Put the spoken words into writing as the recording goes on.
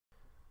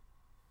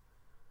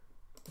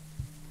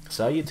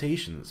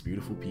Salutations,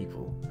 beautiful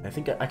people. I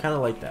think I kind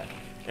of like that.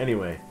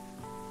 Anyway.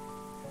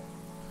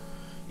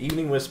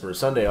 Evening Whisper,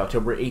 Sunday,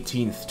 October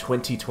 18th,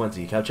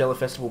 2020. Coachella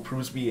Festival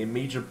proves to be a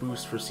major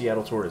boost for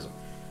Seattle tourism.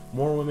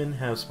 More women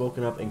have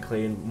spoken up and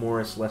claimed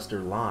Morris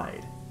Lester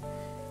lied.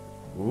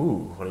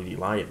 Ooh, what did he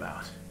lie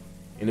about?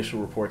 Initial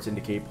reports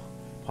indicate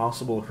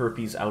possible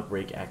herpes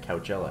outbreak at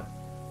Coachella.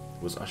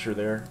 Was Usher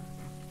there?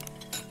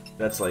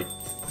 That's like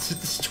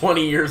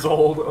 20 years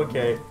old.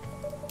 Okay.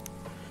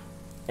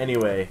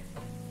 Anyway,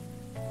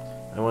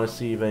 I want to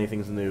see if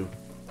anything's new.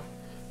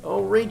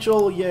 Oh,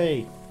 Rachel,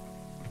 yay!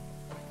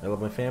 I love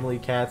my family,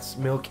 cats,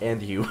 milk,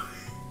 and you.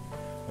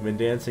 I've been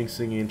dancing,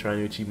 singing, and trying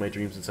to achieve my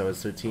dreams since I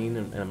was 13,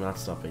 and I'm not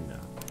stopping now.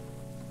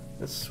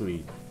 That's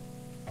sweet.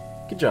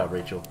 Good job,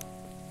 Rachel.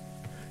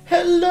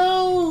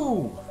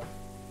 Hello!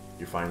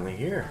 You're finally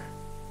here.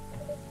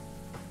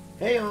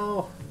 Hey,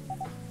 y'all.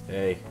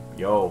 Hey,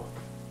 yo.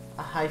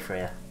 Hi,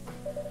 Freya.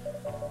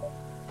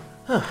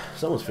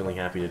 Someone's feeling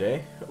happy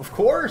today. Of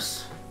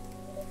course!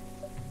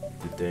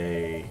 Did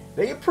they...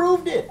 They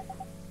approved it!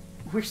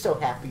 We're so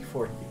happy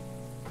for you.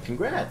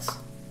 Congrats!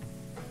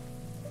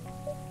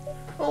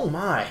 Oh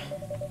my!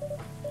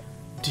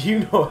 Do you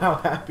know how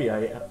happy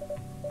I am?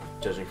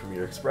 Judging from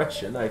your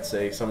expression, I'd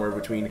say somewhere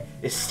between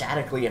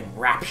ecstatically and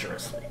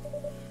rapturously.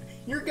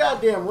 You're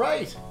goddamn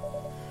right!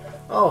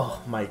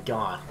 Oh my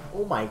god.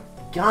 Oh my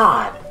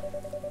god!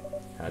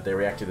 How'd they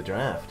react to the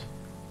draft?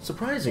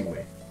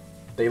 Surprisingly,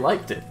 they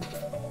liked it.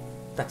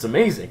 That's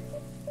amazing.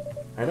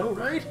 I know,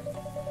 right?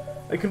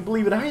 I couldn't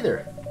believe it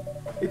either.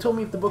 They told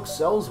me if the book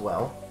sells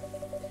well,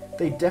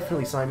 they'd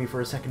definitely sign me for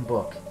a second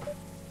book.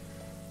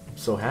 I'm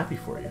so happy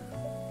for you.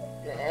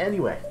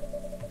 Anyway,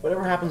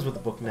 whatever happens with the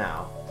book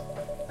now,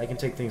 I can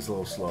take things a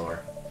little slower,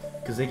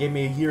 because they gave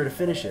me a year to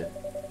finish it,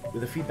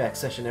 with a feedback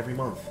session every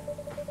month.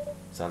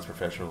 Sounds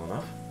professional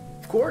enough?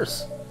 Of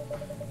course!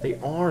 They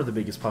are the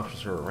biggest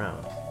publisher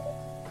around.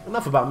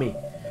 Enough about me.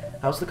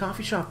 How's the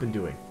coffee shop been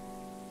doing?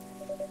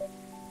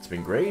 It's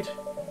been great.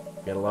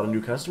 We had a lot of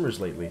new customers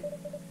lately.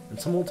 And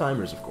some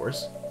old-timers, of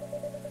course.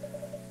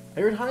 I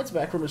heard Hyde's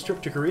back from his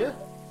trip to Korea?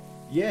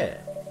 Yeah.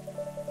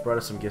 Brought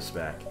us some gifts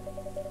back.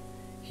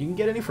 He didn't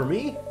get any for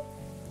me?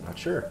 Not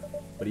sure.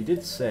 But he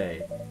did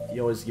say he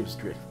always gives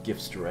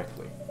gifts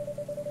directly.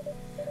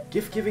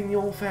 Gift-giving the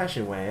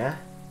old-fashioned way, eh?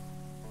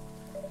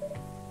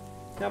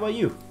 How about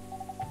you?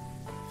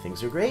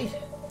 Things are great.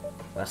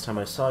 Last time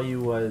I saw you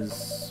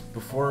was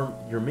before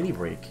your mini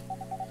break.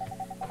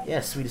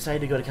 Yes, we decided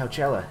to go to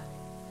Coachella.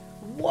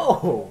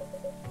 Whoa!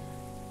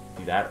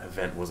 Dude, that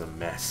event was a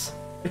mess.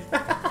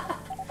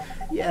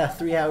 Yeah,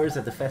 3 hours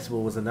at the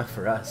festival was enough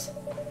for us.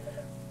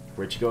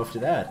 Where'd you go after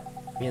that?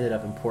 We ended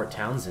up in Port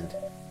Townsend.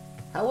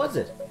 How was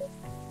it?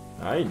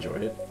 I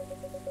enjoyed it.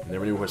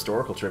 Never knew a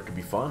historical trip could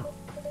be fun.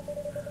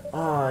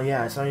 Oh,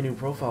 yeah, I saw your new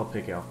profile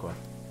pic, Alqua.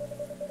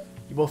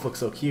 You both look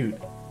so cute.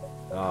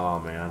 Oh,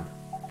 man.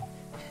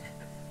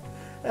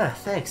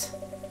 Thanks.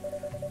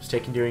 Was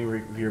taken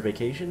during your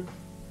vacation?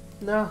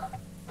 No.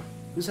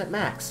 Who's at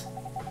Max?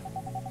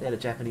 They had a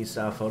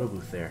Japanese-style photo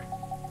booth there,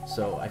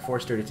 so I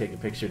forced her to take a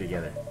picture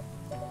together.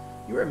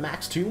 You were at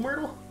Max too,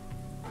 Myrtle?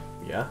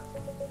 Yeah.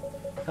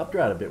 Helped her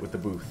out a bit with the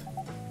booth.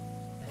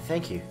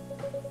 Thank you.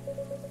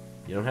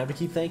 You don't have to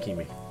keep thanking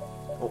me.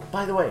 Oh,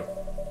 by the way,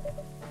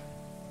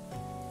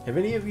 have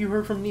any of you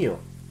heard from Neil?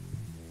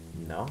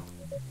 No.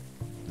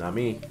 Not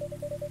me.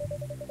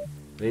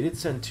 They did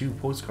send 2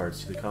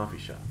 postcards to the coffee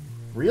shop.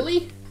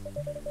 Really?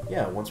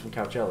 Yeah, one's from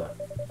Coachella.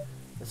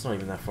 That's not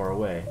even that far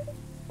away.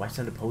 Why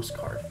send a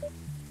postcard?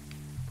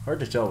 Hard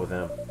to tell with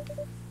them.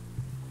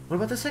 What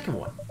about the second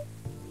one?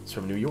 It's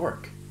from New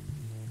York.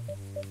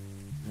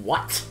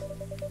 What?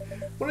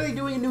 What are they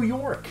doing in New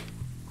York?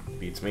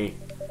 Beats me.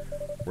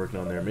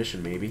 Working on their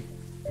mission, maybe.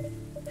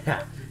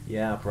 Ha!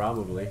 Yeah,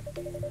 probably.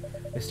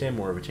 They stand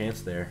more of a chance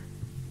there.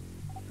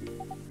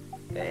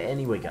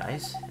 Anyway,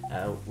 guys,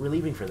 we're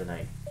leaving for the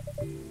night.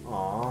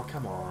 Aw,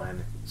 come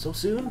on. So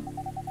soon?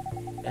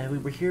 We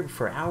were here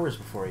for hours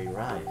before you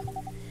arrived.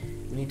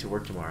 We need to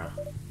work tomorrow.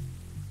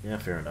 Yeah,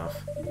 fair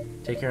enough.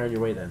 Take care on your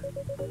way, then.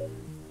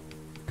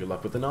 Good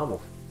luck with the novel.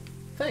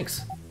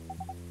 Thanks.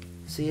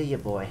 See ya,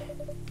 boy.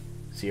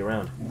 See you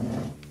around.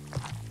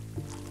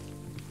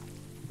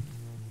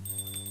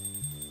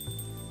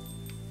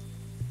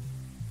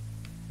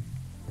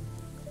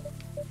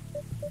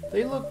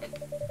 They look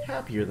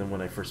happier than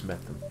when I first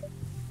met them.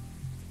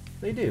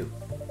 They do.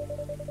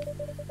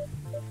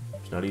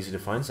 It's not easy to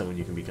find someone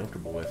you can be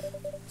comfortable with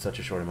in such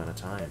a short amount of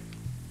time.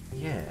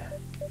 Yeah.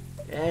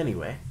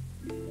 Anyway.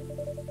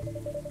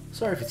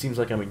 Sorry if it seems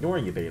like I'm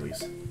ignoring you,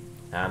 Baileys.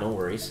 Ah, no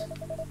worries.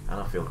 I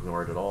don't feel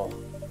ignored at all.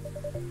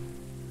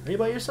 Are you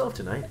by yourself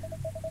tonight?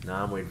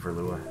 Nah, I'm waiting for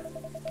Lua.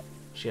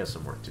 She has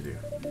some work to do.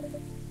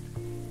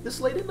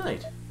 This late at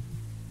night?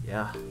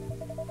 Yeah.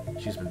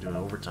 She's been doing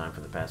overtime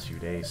for the past few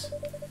days.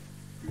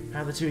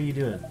 How are the two of you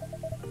doing?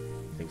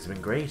 Things have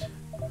been great.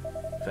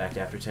 In fact,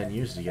 after 10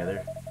 years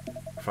together,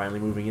 we're finally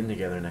moving in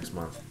together next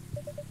month.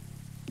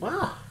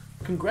 Wow!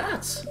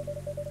 Congrats!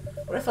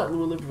 But I thought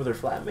Lua lived with her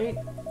flatmate.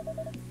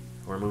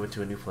 We're moving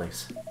to a new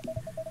place.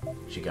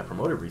 She got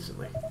promoted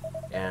recently,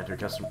 and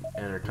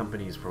her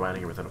company is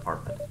providing her with an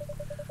apartment.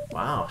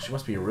 Wow, she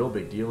must be a real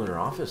big deal in her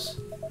office.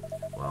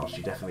 Well,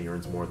 she definitely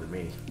earns more than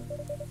me.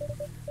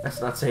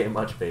 That's not saying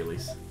much,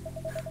 Baileys.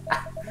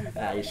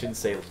 You shouldn't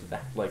say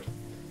that, like,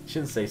 you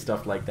shouldn't say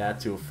stuff like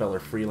that to a feller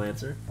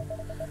freelancer.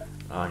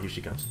 Here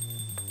she comes.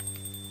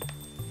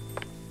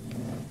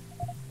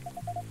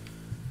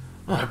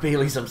 Oh,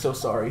 Baileys, I'm so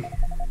sorry.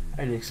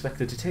 I didn't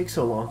expect it to take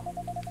so long.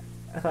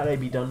 I thought I'd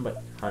be done,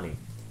 but honey,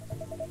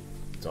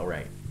 it's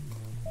alright.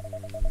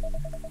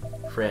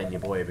 Fred and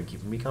your boy have been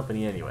keeping me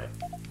company anyway.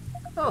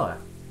 Oh,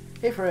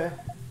 hey Fred.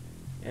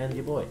 And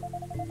your boy.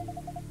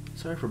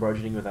 Sorry for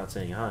barging in without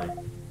saying hi.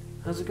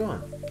 How's it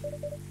going?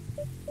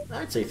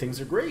 I'd say things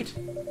are great,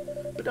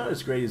 but not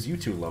as great as you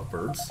two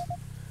lovebirds.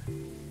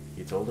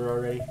 You told her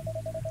already?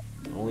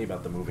 Only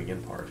about the moving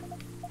in part.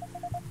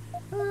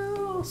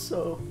 Oh,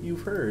 so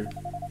you've heard.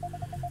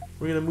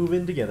 We're gonna move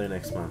in together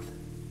next month.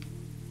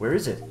 Where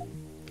is it?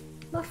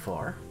 Not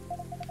far.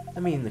 I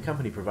mean, the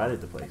company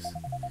provided the place,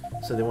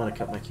 so they want to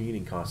cut my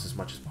commuting costs as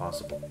much as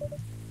possible.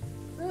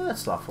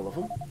 That's thoughtful of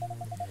them.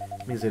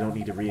 It means they don't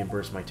need to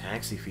reimburse my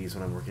taxi fees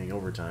when I'm working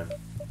overtime.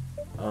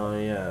 Oh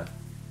yeah,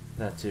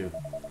 that too.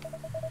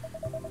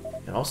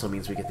 It also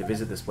means we get to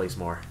visit this place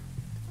more.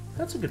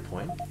 That's a good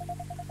point.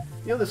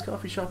 You know this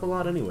coffee shop a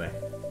lot anyway.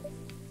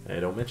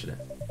 Hey, don't mention it.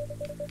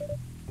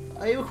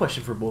 I have a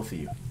question for both of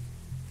you.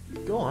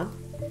 Go on.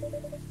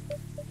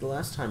 The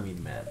last time we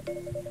met,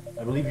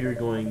 I believe you were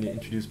going to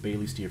introduce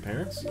Baileys to your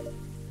parents?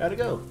 How'd it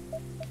go?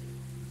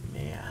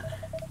 Man,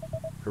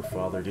 her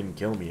father didn't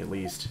kill me, at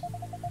least.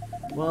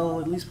 Well,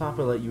 at least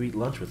Papa let you eat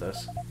lunch with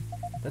us.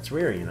 That's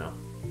rare, you know.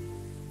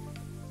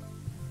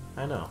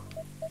 I know.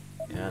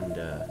 And,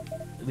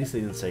 at least they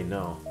didn't say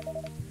no.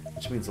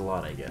 Which means a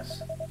lot, I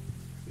guess.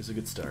 It was a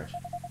good start.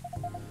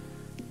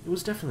 It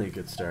was definitely a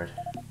good start.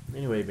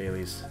 Anyway,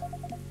 Baileys,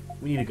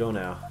 we need to go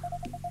now,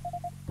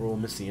 or we'll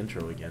miss the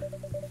intro again.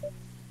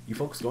 You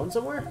folks going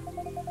somewhere?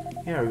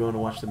 Yeah, we're going to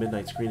watch the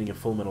midnight screening of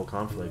Full Metal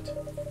Conflict.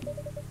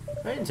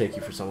 I didn't take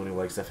you for someone who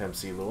likes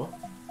FMC, Lua.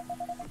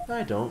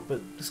 I don't,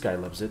 but this guy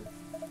loves it.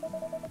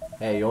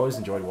 Hey, you always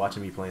enjoyed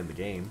watching me playing the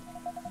game.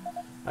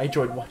 I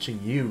enjoyed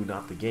watching you,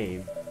 not the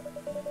game.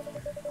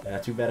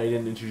 Too bad I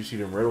didn't introduce you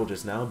to Myrtle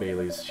just now,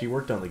 Baileys. She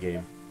worked on the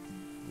game.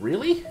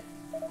 Really?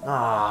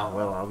 Ah,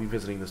 well, I'll be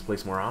visiting this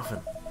place more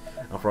often.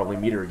 I'll probably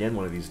meet her again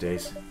one of these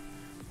days.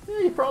 Yeah,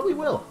 you probably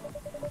will.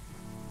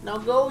 Now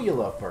go, you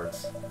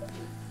lovebirds.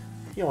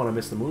 You don't want to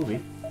miss the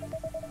movie.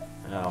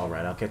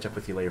 Alright, I'll catch up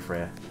with you later,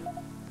 Freya.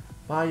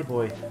 Bye,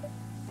 boy.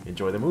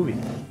 Enjoy the movie.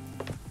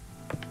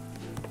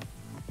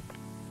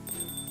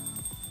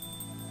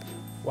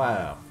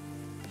 Wow.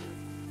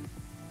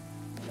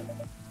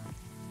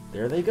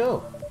 There they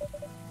go.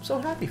 I'm so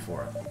happy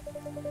for them.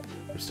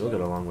 They've still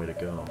got a long way to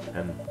go,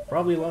 and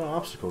probably a lot of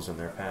obstacles in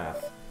their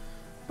path.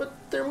 But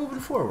they're moving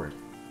forward.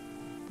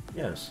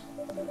 Yes.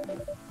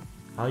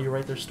 How you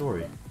write their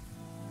story.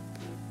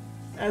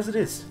 As it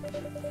is.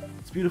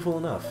 It's beautiful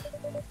enough.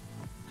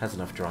 Has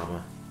enough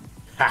drama.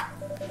 Ha!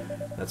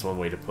 That's one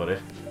way to put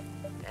it.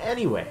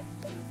 Anyway.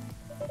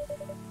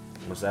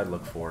 What's that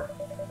look for?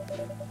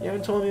 You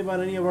haven't told me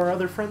about any of our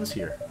other friends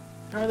here.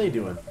 How are they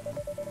doing?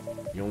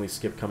 You only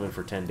skipped coming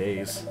for 10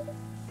 days.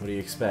 What do you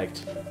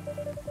expect?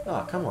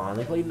 Oh, come on,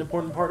 they played an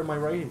important part in my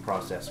writing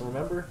process,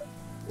 remember?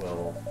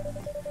 Well,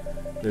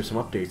 there's some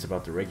updates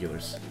about the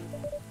regulars.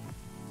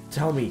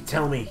 Tell me!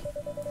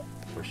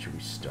 Where should we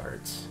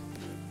start?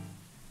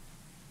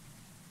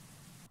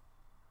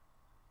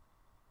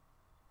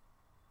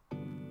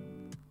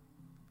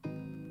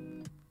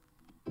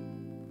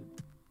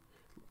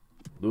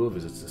 Lua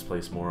visits this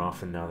place more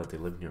often now that they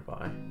live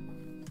nearby.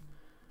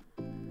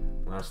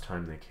 Last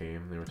time they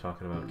came, they were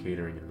talking about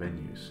catering and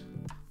venues.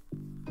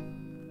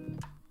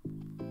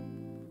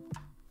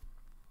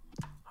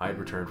 Hyde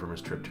returned from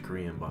his trip to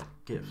Korea and bought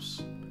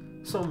gifts.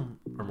 Some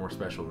are more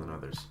special than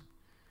others.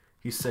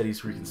 He said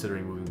he's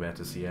reconsidering moving back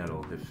to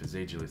Seattle if his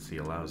agency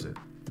allows it.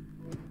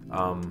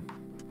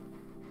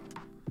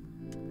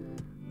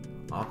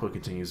 Aqua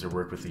continues her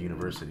work with the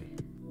university.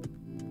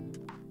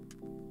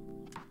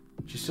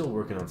 She's still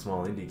working on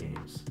small indie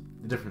games.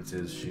 The difference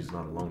is she's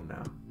not alone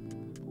now.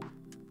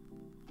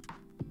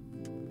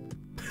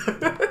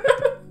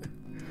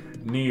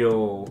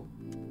 Neil.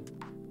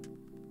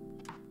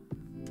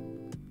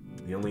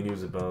 The only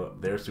news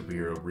about their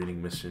superhero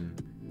reading mission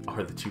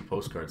are the 2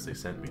 postcards they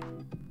sent me.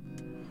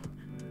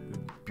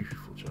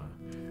 Beautiful job.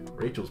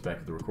 Rachel's back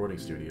at the recording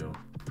studio,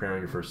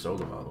 preparing her first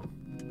solo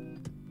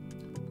album.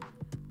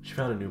 She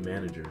found a new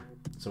manager,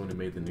 someone who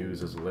made the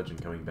news as a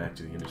legend coming back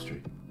to the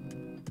industry.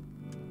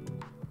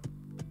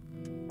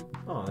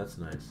 Oh, that's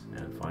nice.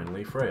 And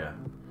finally, Freya.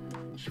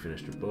 She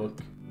finished her book,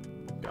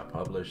 got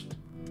published,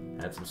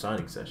 had some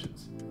signing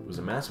sessions. It was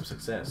a massive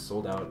success,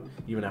 sold out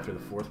even after the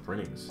 4th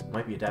printings.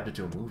 Might be adapted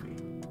to a movie.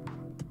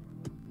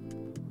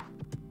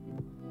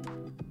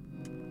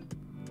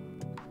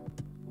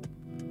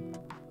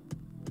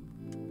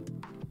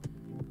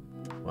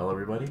 Well,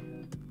 everybody,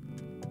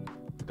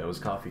 that was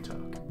Coffee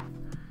Talk.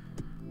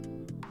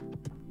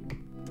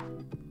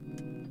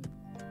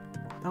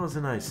 That was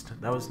nice.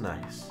 That was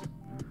nice.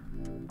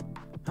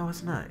 That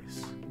was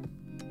nice.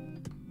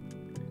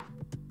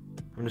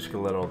 I'm just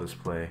gonna let all this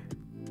play.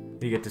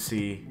 You get to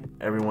see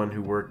everyone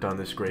who worked on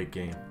this great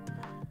game.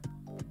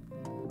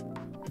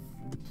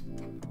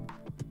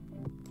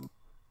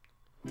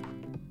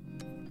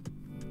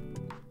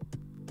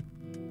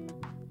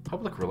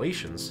 Public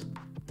relations?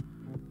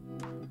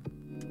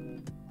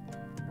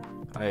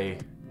 I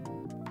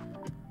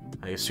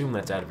assume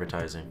that's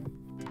advertising.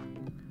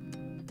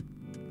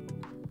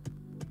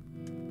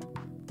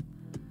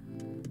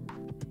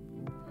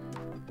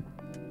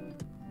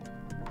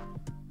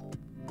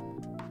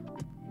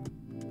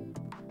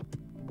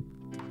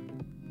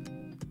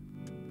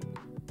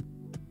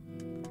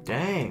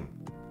 Dang.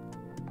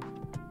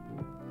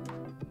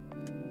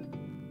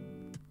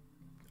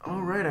 Oh,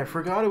 right, I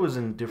forgot it was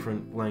in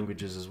different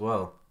languages as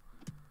well.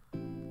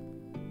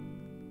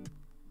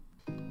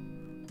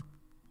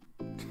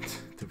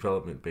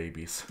 Development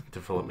babies.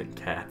 Development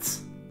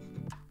cats.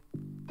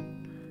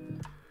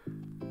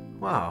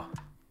 Wow.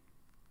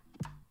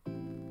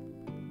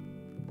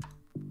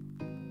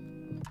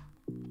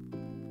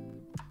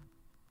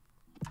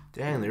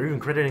 Dang, they're even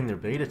crediting their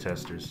beta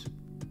testers.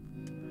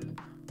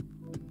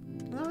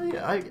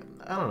 Yeah, I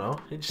don't know.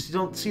 I just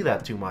don't see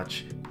that too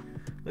much.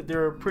 Like,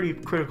 they're a pretty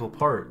critical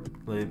part.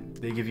 Like,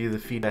 they give you the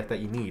feedback that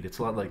you need. It's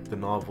a lot like the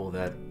novel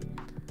that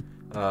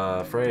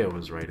Freya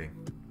was writing.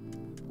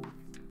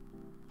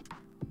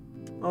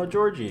 Oh,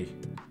 Georgie.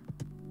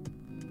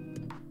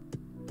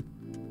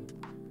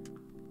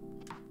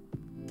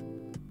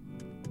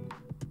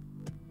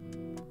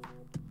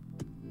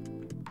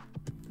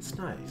 It's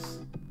nice.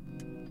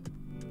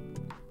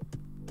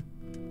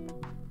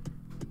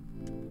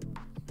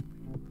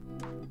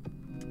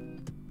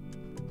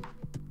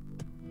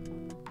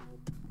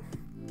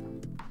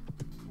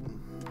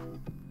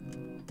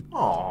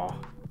 Aw.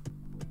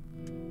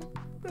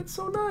 That's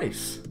so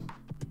nice.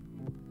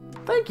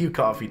 Thank you,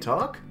 Coffee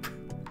Talk.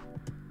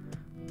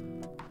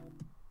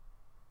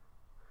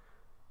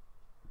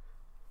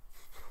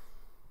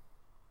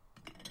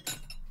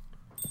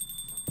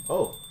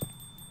 Oh.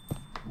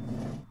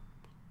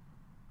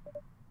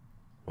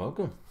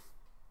 Welcome.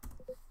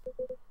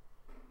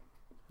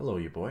 Hello,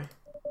 you boy.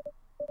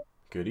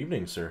 Good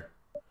evening, sir.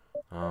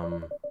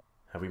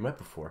 Have we met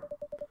before?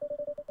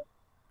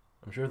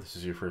 I'm sure this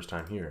is your first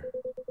time here.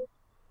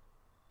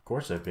 Of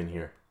course I've been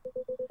here.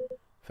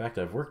 In fact,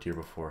 I've worked here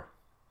before.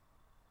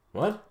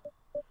 What?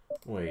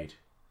 Wait.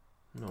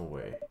 No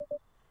way.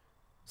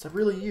 Is that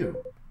really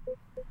you?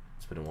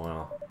 It's been a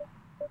while.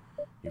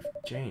 You've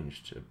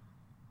changed a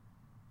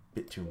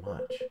bit too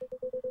much.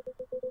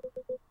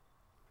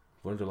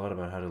 Learned a lot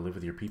about how to live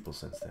with your people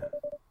since then.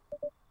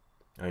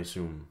 I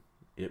assume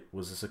it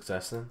was a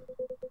success then?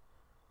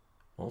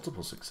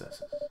 Multiple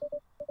successes.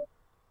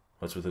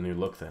 What's with the new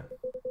look then?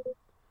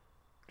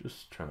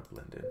 Just trying to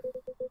blend in.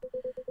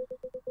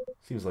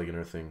 Seems like an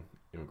Earthling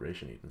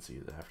immigration agency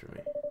is after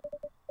me.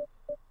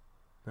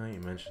 Now you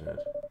mention it,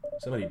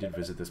 somebody did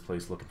visit this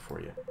place looking for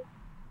you.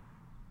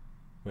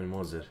 When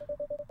was it?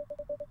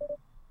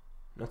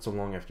 Not so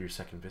long after your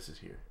second visit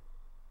here.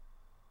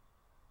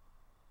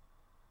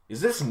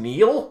 Is this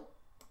Neil?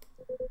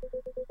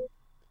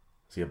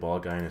 Is he a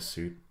bald guy in a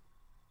suit?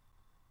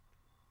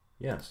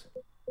 Yes.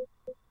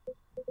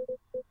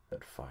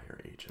 That fire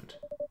agent.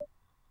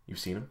 You've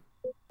seen him?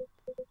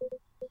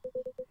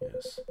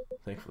 Yes.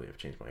 Thankfully, I've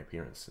changed my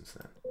appearance since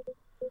then.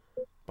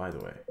 By the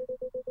way,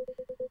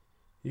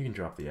 you can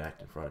drop the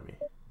act in front of me.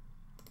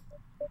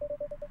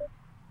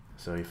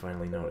 So you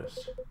finally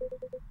noticed.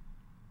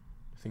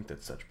 I think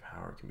that such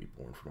power can be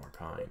born from our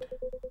kind.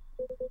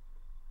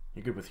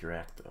 You're good with your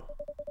act, though.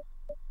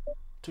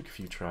 Took a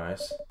few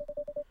tries.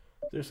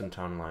 There's some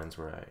timelines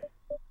where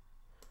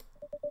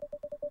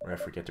I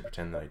forget to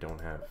pretend that I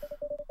don't have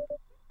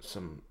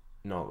some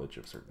knowledge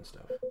of certain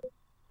stuff.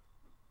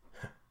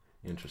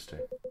 Interesting.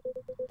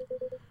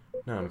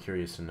 Now I'm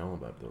curious to know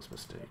about those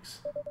mistakes.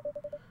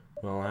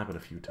 Well, it happened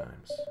a few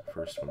times.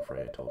 First when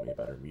Freya told me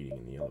about her meeting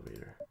in the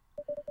elevator.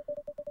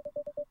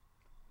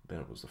 Then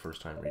it was the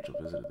first time Rachel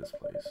visited this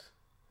place.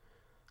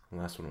 The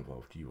last one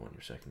involved you on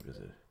your second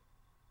visit.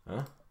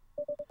 Huh?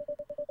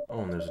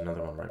 Oh, and there's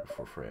another one right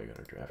before Freya got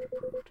her draft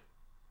approved.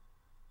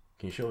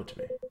 Can you show it to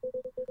me?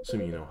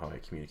 Assuming you know how I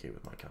communicate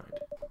with my kind.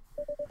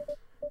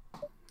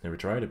 Never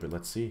tried it, but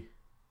let's see.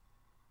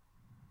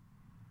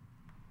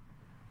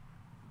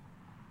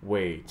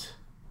 Wait.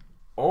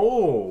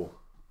 Oh!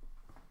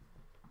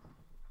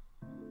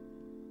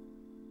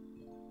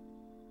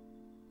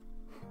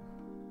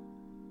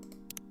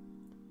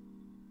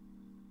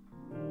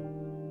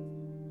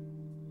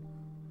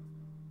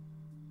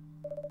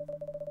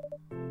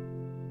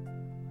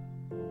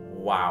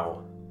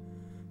 Wow.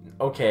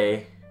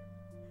 Okay.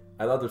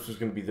 I thought this was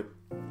gonna be the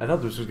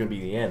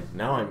end.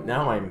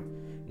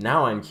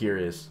 Now I'm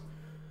curious.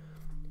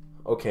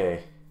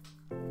 Okay.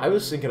 I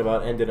was thinking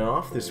about ending it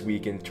off this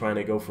week and trying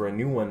to go for a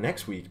new one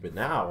next week, but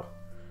now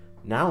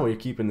we're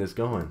keeping this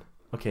going.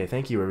 Okay,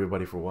 thank you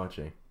everybody for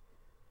watching.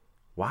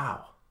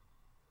 Wow.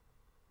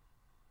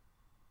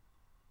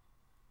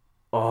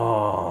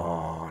 Oh.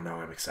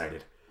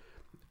 excited.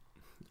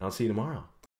 I'll see you tomorrow.